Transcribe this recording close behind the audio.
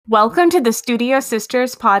Welcome to the Studio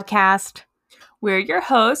Sisters podcast. We're your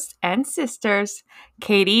hosts and sisters,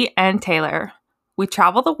 Katie and Taylor. We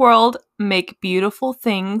travel the world, make beautiful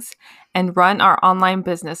things, and run our online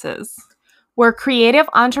businesses. We're creative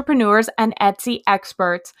entrepreneurs and Etsy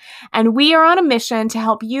experts, and we are on a mission to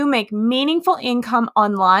help you make meaningful income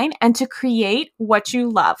online and to create what you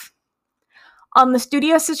love. On the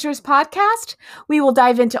Studio Sisters podcast, we will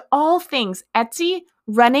dive into all things Etsy,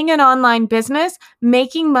 running an online business,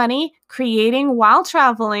 making money, creating while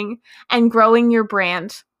traveling, and growing your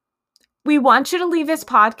brand. We want you to leave this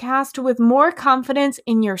podcast with more confidence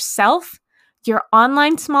in yourself, your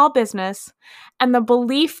online small business, and the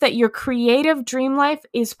belief that your creative dream life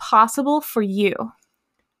is possible for you.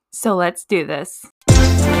 So let's do this.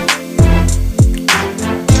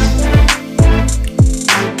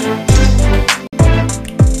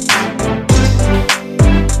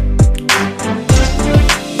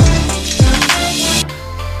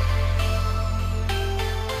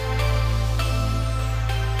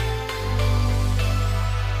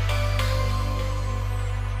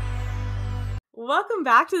 Welcome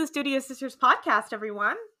back to the Studio Sisters podcast,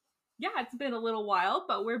 everyone. Yeah, it's been a little while,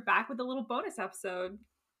 but we're back with a little bonus episode.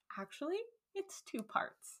 Actually, it's two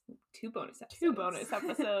parts. Two bonus episodes. Two bonus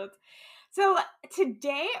episodes. So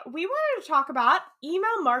today we wanted to talk about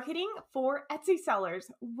email marketing for Etsy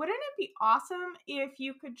sellers. Wouldn't it be awesome if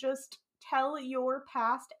you could just tell your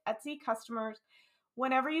past Etsy customers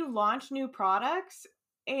whenever you launch new products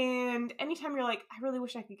and anytime you're like, I really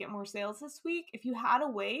wish I could get more sales this week, if you had a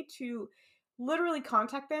way to literally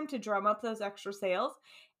contact them to drum up those extra sales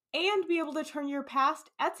and be able to turn your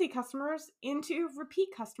past Etsy customers into repeat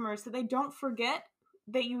customers so they don't forget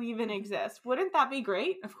that you even exist. Wouldn't that be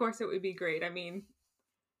great? Of course it would be great. I mean,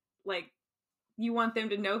 like, you want them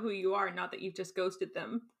to know who you are, not that you've just ghosted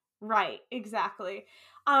them. Right, exactly.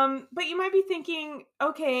 But you might be thinking,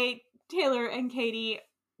 okay, Taylor and Katie,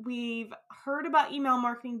 we've heard about email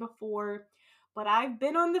marketing before, but I've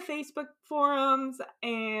been on the Facebook forums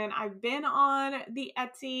and I've been on the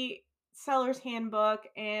Etsy Seller's Handbook,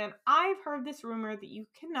 and I've heard this rumor that you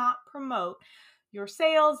cannot promote your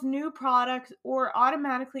sales, new products, or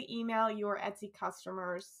automatically email your Etsy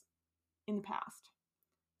customers in the past.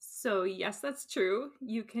 So yes, that's true.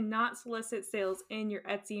 You cannot solicit sales in your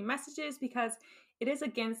Etsy messages because it is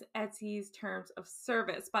against Etsy's terms of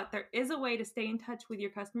service, but there is a way to stay in touch with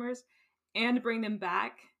your customers and bring them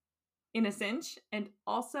back in a cinch and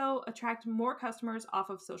also attract more customers off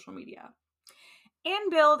of social media.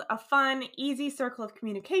 And build a fun, easy circle of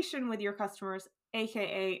communication with your customers,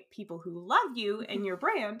 aka people who love you and your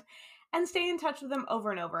brand, and stay in touch with them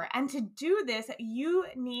over and over. And to do this, you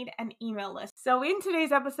need an email list. So in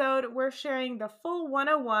today's episode, we're sharing the full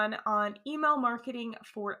 101 on email marketing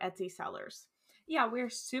for Etsy sellers. Yeah, we're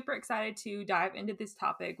super excited to dive into this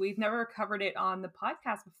topic. We've never covered it on the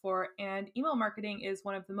podcast before, and email marketing is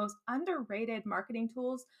one of the most underrated marketing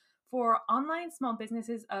tools for online small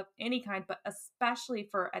businesses of any kind, but especially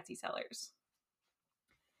for Etsy sellers.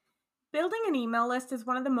 Building an email list is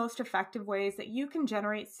one of the most effective ways that you can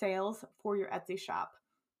generate sales for your Etsy shop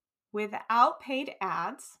without paid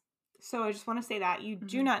ads. So I just want to say that you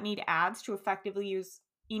do not need ads to effectively use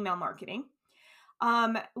email marketing.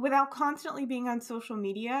 Without constantly being on social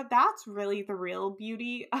media. That's really the real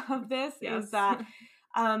beauty of this. Yes. Is that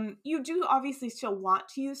you do obviously still want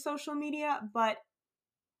to use social media, but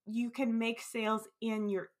you can make sales in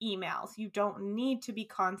your emails. You don't need to be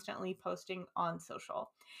constantly posting on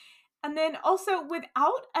social. And then also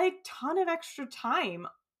without a ton of extra time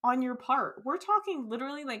on your part. We're talking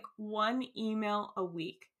literally like one email a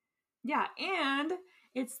week. Yeah, and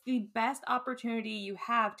it's the best opportunity you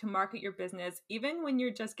have to market your business, even when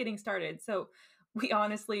you're just getting started. So we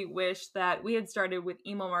honestly wish that we had started with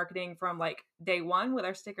email marketing from like day one with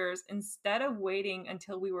our stickers instead of waiting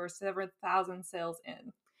until we were several thousand sales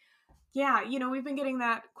in. Yeah, we've been getting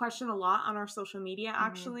that question a lot on our social media,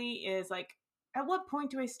 actually, is like, at what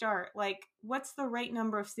point do I start? Like, what's the right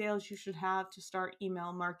number of sales you should have to start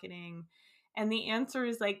email marketing? And the answer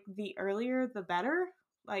is like, the earlier, the better.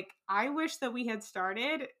 Like, I wish that we had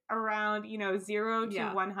started around, 0 to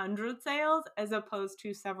 100 sales as opposed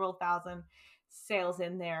to several thousand sales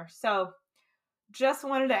in there. So just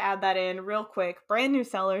wanted to add that in real quick. Brand new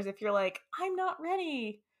sellers, if you're like, I'm not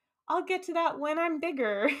ready, I'll get to that when I'm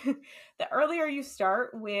bigger. The earlier you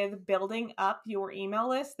start with building up your email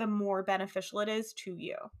list, the more beneficial it is to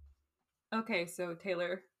you. Okay, so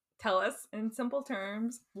Taylor, tell us in simple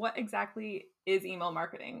terms, what exactly is email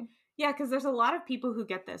marketing? Yeah, because there's a lot of people who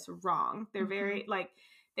get this wrong. They're very,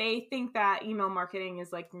 they think that email marketing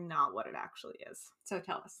is, like, not what it actually is. So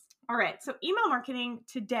tell us. All right, so email marketing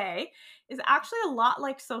today is actually a lot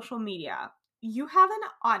like social media. You have an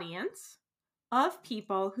audience of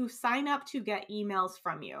people who sign up to get emails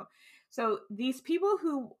from you. So these people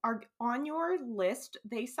who are on your list,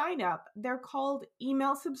 they sign up. They're called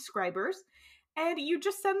email subscribers, and you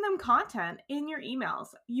just send them content in your emails.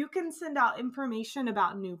 You can send out information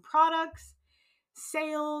about new products,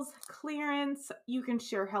 sales, clearance. You can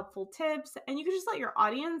share helpful tips, and you can just let your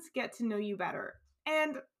audience get to know you better.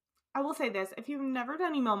 And I will say this, if you've never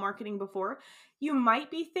done email marketing before, you might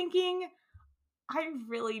be thinking, I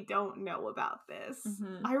really don't know about this.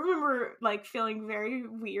 Mm-hmm. I remember like feeling very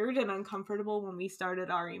weird and uncomfortable when we started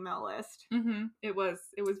our email list. Mm-hmm. It was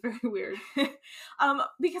very weird.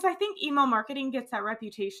 Because I think email marketing gets that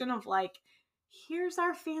reputation of like, here's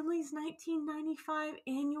our family's 1995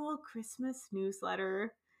 annual Christmas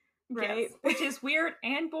newsletter, right? Yes, which is weird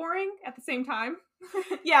and boring at the same time.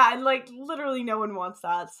 Yeah, and like literally no one wants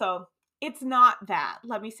that. So it's not that.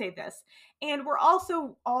 Let me say this. And we're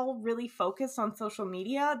also all really focused on social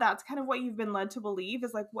media. That's kind of what you've been led to believe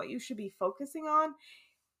is like what you should be focusing on.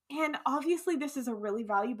 And obviously, this is a really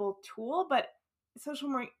valuable tool, but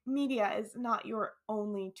social media is not your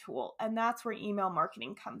only tool. And that's where email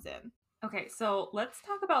marketing comes in. Okay, so let's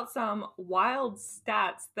talk about some wild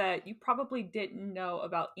stats that you probably didn't know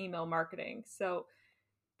about email marketing. So,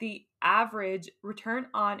 the average return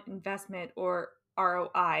on investment or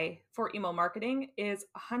ROI for email marketing is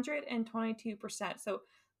 122%. So,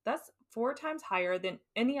 that's 4 times higher than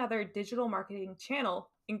any other digital marketing channel,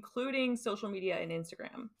 including social media and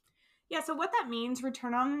Instagram. Yeah, so what that means,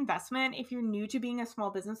 return on investment, if you're new to being a small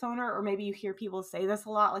business owner, or maybe you hear people say this a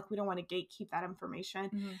lot, like we don't want to gatekeep that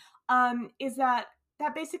information, is that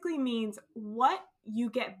basically means what you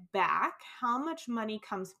get back, how much money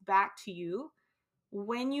comes back to you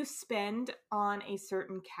when you spend on a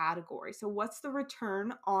certain category. So what's the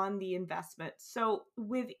return on the investment? So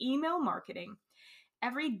with email marketing,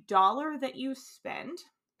 every dollar that you spend,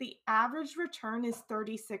 the average return is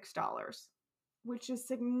 $36, which is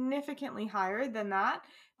significantly higher than that,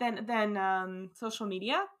 than social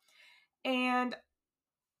media. And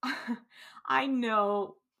I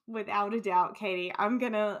know without a doubt, Katie, I'm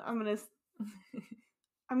gonna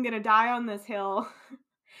die on this hill.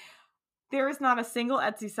 There is not a single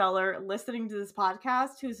Etsy seller listening to this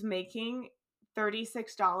podcast who's making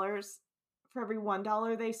 $36 for every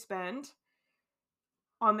 $1 they spend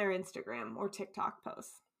on their Instagram or TikTok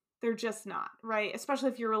posts. They're just not, right? Especially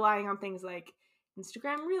if you're relying on things like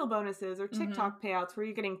Instagram Reel bonuses or TikTok payouts where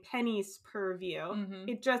you're getting pennies per view.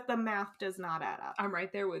 It just, the math does not add up. I'm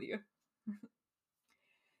right there with you.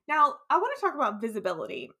 Now, I want to talk about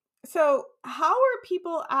visibility. So, how are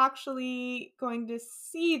people actually going to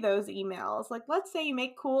see those emails? Like, let's say you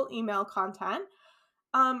make cool email content.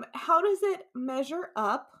 How does it measure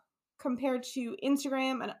up compared to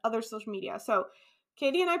Instagram and other social media? So,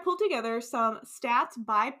 Katie and I pulled together some stats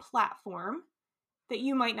by platform that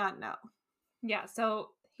you might not know. Yeah, so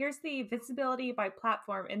here's the visibility by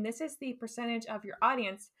platform, and this is the percentage of your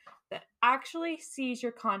audience that actually sees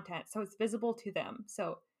your content, so it's visible to them.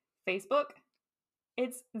 So Facebook,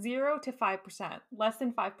 it's 0 to 5%, less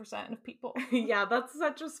than 5% of people. Yeah, that's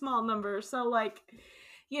such a small number. So like,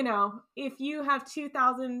 you know, if you have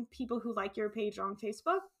 2,000 people who like your page on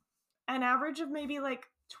Facebook, an average of maybe like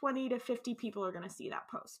 20 to 50 people are going to see that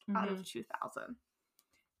post out of 2,000.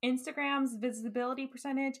 Instagram's visibility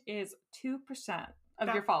percentage is 2%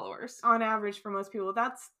 of your followers. On average for most people.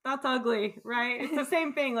 That's ugly, right? It's the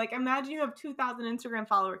same thing. Like imagine you have 2,000 Instagram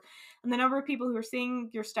followers and the number of people who are seeing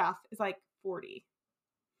your stuff is like 40.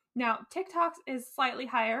 Now, TikTok's is slightly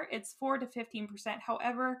higher. It's 4 to 15%.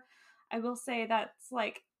 However, I will say that's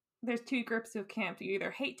like there's 2 groups of camp. You either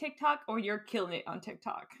hate TikTok or you're killing it on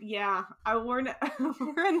TikTok. Yeah, we're in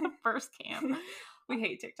the first camp. We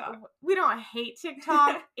hate TikTok. We don't hate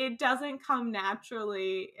TikTok. It doesn't come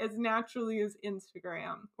naturally as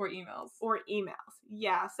Instagram. Or emails.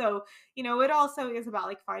 Yeah. So, you know, it also is about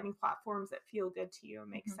like finding platforms that feel good to you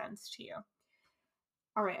and make sense to you.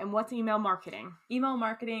 All right. And what's email marketing? Email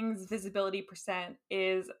marketing's visibility percent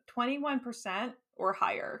is 21% or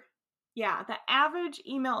higher. Yeah. The average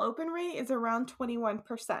email open rate is around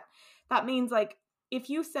 21%. That means like if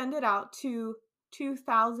you send it out to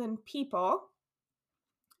 2,000 people,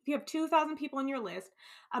 if you have 2,000 people on your list,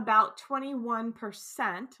 about 21%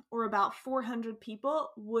 or about 400 people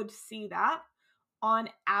would see that on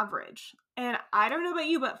average. And I don't know about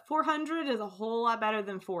you, but 400 is a whole lot better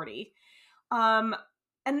than 40. And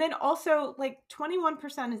then also like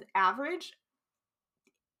 21% is average.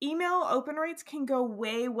 Email open rates can go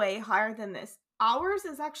way, way higher than this. Ours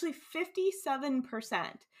is actually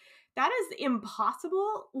 57%. That is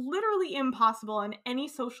impossible, literally impossible on any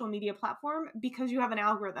social media platform because you have an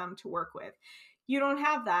algorithm to work with. You don't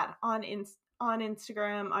have that on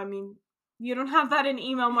Instagram. I mean, you don't have that in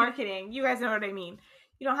email marketing. You guys know what I mean.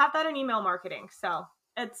 You don't have that in email marketing. So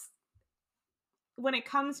it's, when it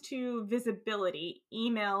comes to visibility,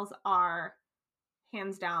 emails are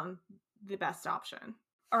hands down the best option.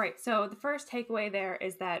 All right, so the first takeaway there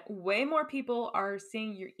is that way more people are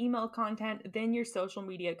seeing your email content than your social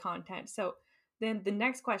media content. So then the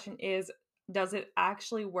next question is, does it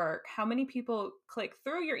actually work? How many people click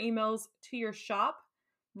through your emails to your shop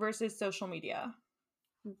versus social media?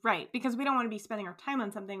 Right, because we don't want to be spending our time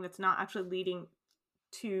on something that's not actually leading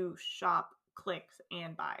to shop clicks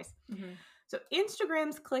and buys. Mm-hmm. So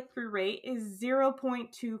Instagram's click-through rate is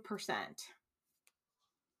 0.2%.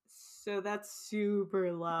 So that's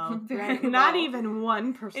super low. Very right? Not low. even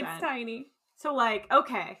 1%. It's tiny. So like,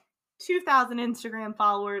 okay, 2,000 Instagram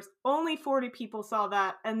followers, only 40 people saw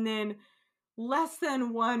that, and then less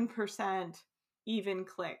than 1% even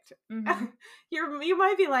clicked. Mm-hmm. You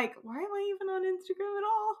might be like, why am I even on Instagram at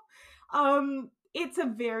all? It's a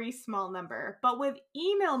very small number. But with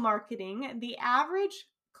email marketing, the average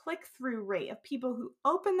click-through rate of people who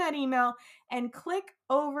open that email and click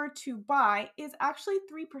over to buy is actually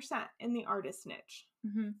 3% in the artist niche.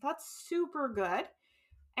 Mm-hmm. That's super good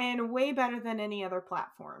and way better than any other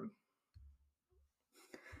platform.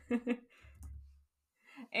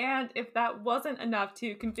 And if that wasn't enough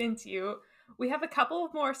to convince you, we have a couple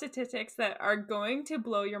of more statistics that are going to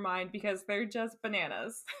blow your mind because they're just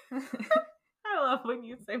bananas. I love when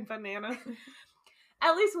you say bananas.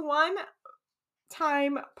 At least one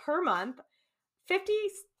time per month,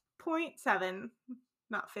 50.7,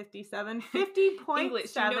 not 57, 50.7.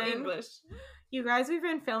 English, you know English. You guys, we've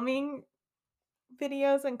been filming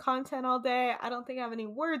videos and content all day. I don't think I have any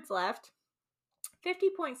words left.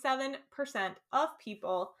 50.7% of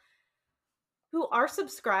people who are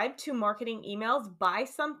subscribed to marketing emails buy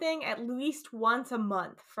something at least once a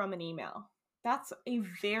month from an email. That's a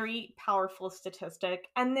very powerful statistic.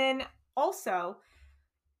 And then also,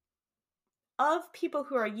 of people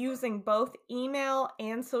who are using both email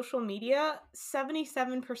and social media,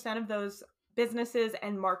 77% of those businesses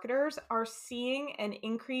and marketers are seeing an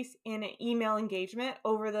increase in email engagement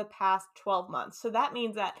over the past 12 months. So that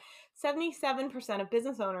means that 77% of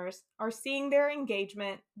business owners are seeing their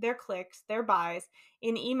engagement, their clicks, their buys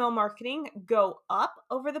in email marketing go up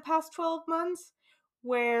over the past 12 months,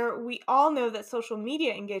 where we all know that social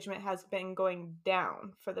media engagement has been going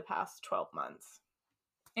down for the past 12 months.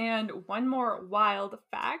 And one more wild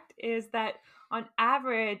fact is that on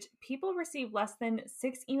average, people receive less than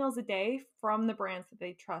 6 emails a day from the brands that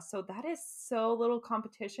they trust. So that is so little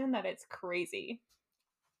competition that it's crazy.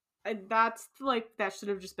 That's like, that should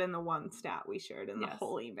have just been the one stat we shared in the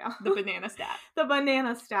whole email. The banana stat. The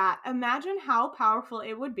banana stat. Imagine how powerful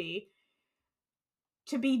it would be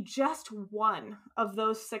to be just one of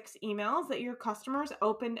those 6 emails that your customers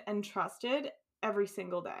opened and trusted every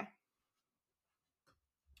single day.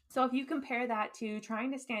 So if you compare that to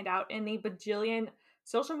trying to stand out in the bajillion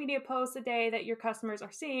social media posts a day that your customers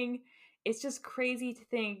are seeing, it's just crazy to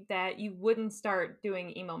think that you wouldn't start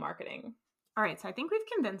doing email marketing. All right, so I think we've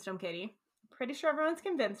convinced them, Katie. Pretty sure everyone's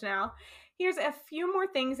convinced now. Here's a few more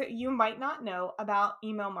things that you might not know about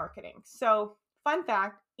email marketing. So, fun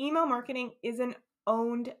fact, email marketing is an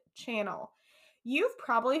owned channel. You've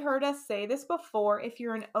probably heard us say this before if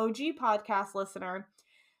you're an OG podcast listener,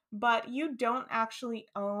 but you don't actually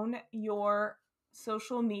own your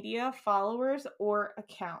social media followers or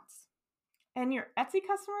accounts. And your Etsy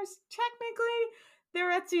customers, technically,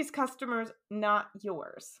 they're Etsy's customers, not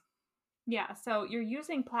yours. Yeah, so you're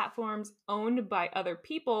using platforms owned by other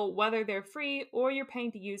people, whether they're free or you're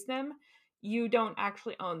paying to use them. You don't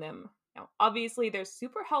actually own them. Now, obviously, they're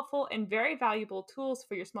super helpful and very valuable tools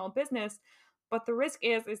for your small business, but the risk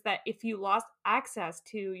is that if you lost access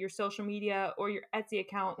to your social media or your Etsy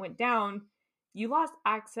account went down, you lost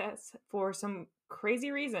access for some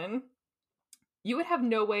crazy reason, you would have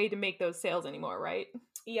no way to make those sales anymore, right?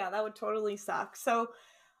 Yeah, that would totally suck. So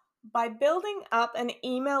by building up an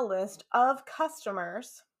email list of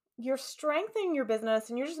customers, you're strengthening your business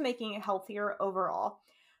and you're just making it healthier overall.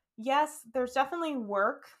 Yes, there's definitely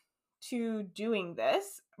work to doing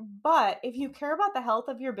this, but if you care about the health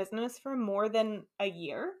of your business for more than a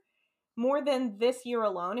year, more than this year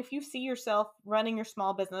alone, if you see yourself running your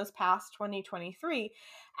small business past 2023,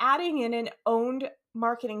 adding in an owned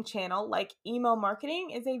marketing channel like email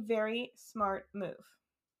marketing is a very smart move.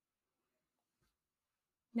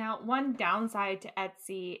 Now, one downside to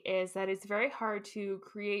Etsy is that it's very hard to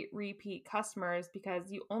create repeat customers because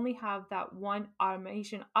you only have that one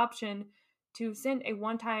automation option to send a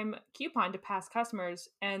one-time coupon to past customers,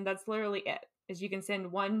 and that's literally it. Is you can send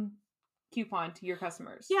one coupon to your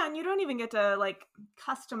customers. Yeah, and you don't even get to like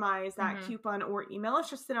customize that coupon or email. It's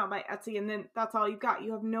just sent out by Etsy, and then that's all you've got.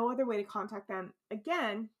 You have no other way to contact them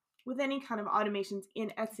again with any kind of automations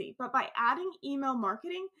in Etsy. But by adding email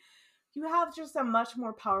marketing, you have just a much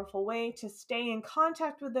more powerful way to stay in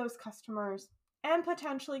contact with those customers and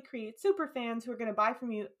potentially create super fans who are going to buy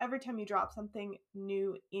from you every time you drop something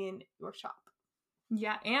new in your shop.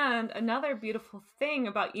 Yeah, and another beautiful thing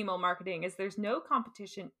about email marketing is there's no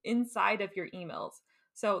competition inside of your emails.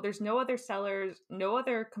 So there's no other sellers, no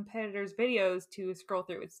other competitors' videos to scroll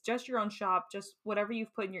through. It's just your own shop, just whatever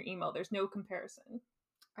you've put in your email. There's no comparison.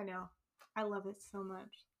 I know. I love it so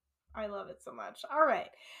much. All right.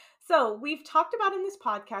 So we've talked about in this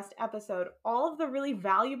podcast episode all of the really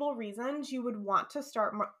valuable reasons you would want to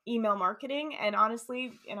start email marketing. And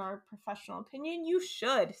honestly, in our professional opinion, you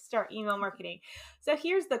should start email marketing. So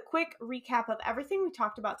here's the quick recap of everything we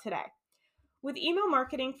talked about today. With email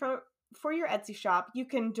marketing for your Etsy shop, you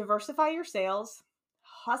can diversify your sales,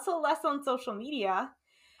 hustle less on social media,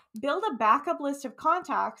 build a backup list of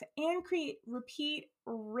contacts, and create repeat,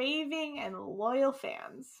 raving, and loyal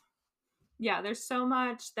fans. Yeah, there's so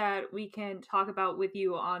much that we can talk about with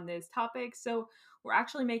you on this topic. So we're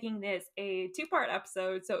actually making this a 2-part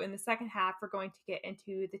episode. So in the second half, we're going to get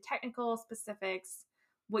into the technical specifics,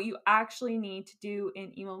 what you actually need to do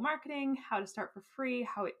in email marketing, how to start for free,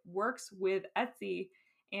 how it works with Etsy,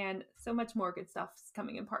 and so much more good stuff is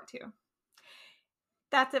coming in part 2.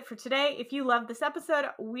 That's it for today. If you loved this episode,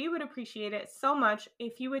 we would appreciate it so much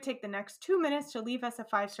if you would take the next 2 minutes to leave us a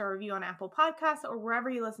 5-star review on Apple Podcasts or wherever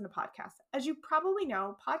you listen to podcasts. As you probably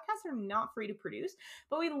know, podcasts are not free to produce,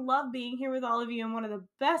 but we love being here with all of you, and one of the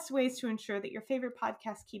best ways to ensure that your favorite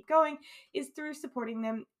podcasts keep going is through supporting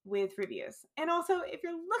them with reviews. And also, if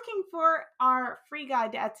you're looking for our free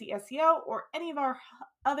guide to Etsy SEO or any of our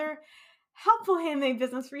other helpful handmade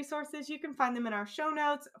business resources, you can find them in our show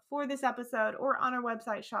notes for this episode or on our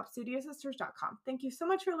website, shopstudiosisters.com. Thank you so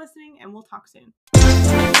much for listening, and we'll talk soon.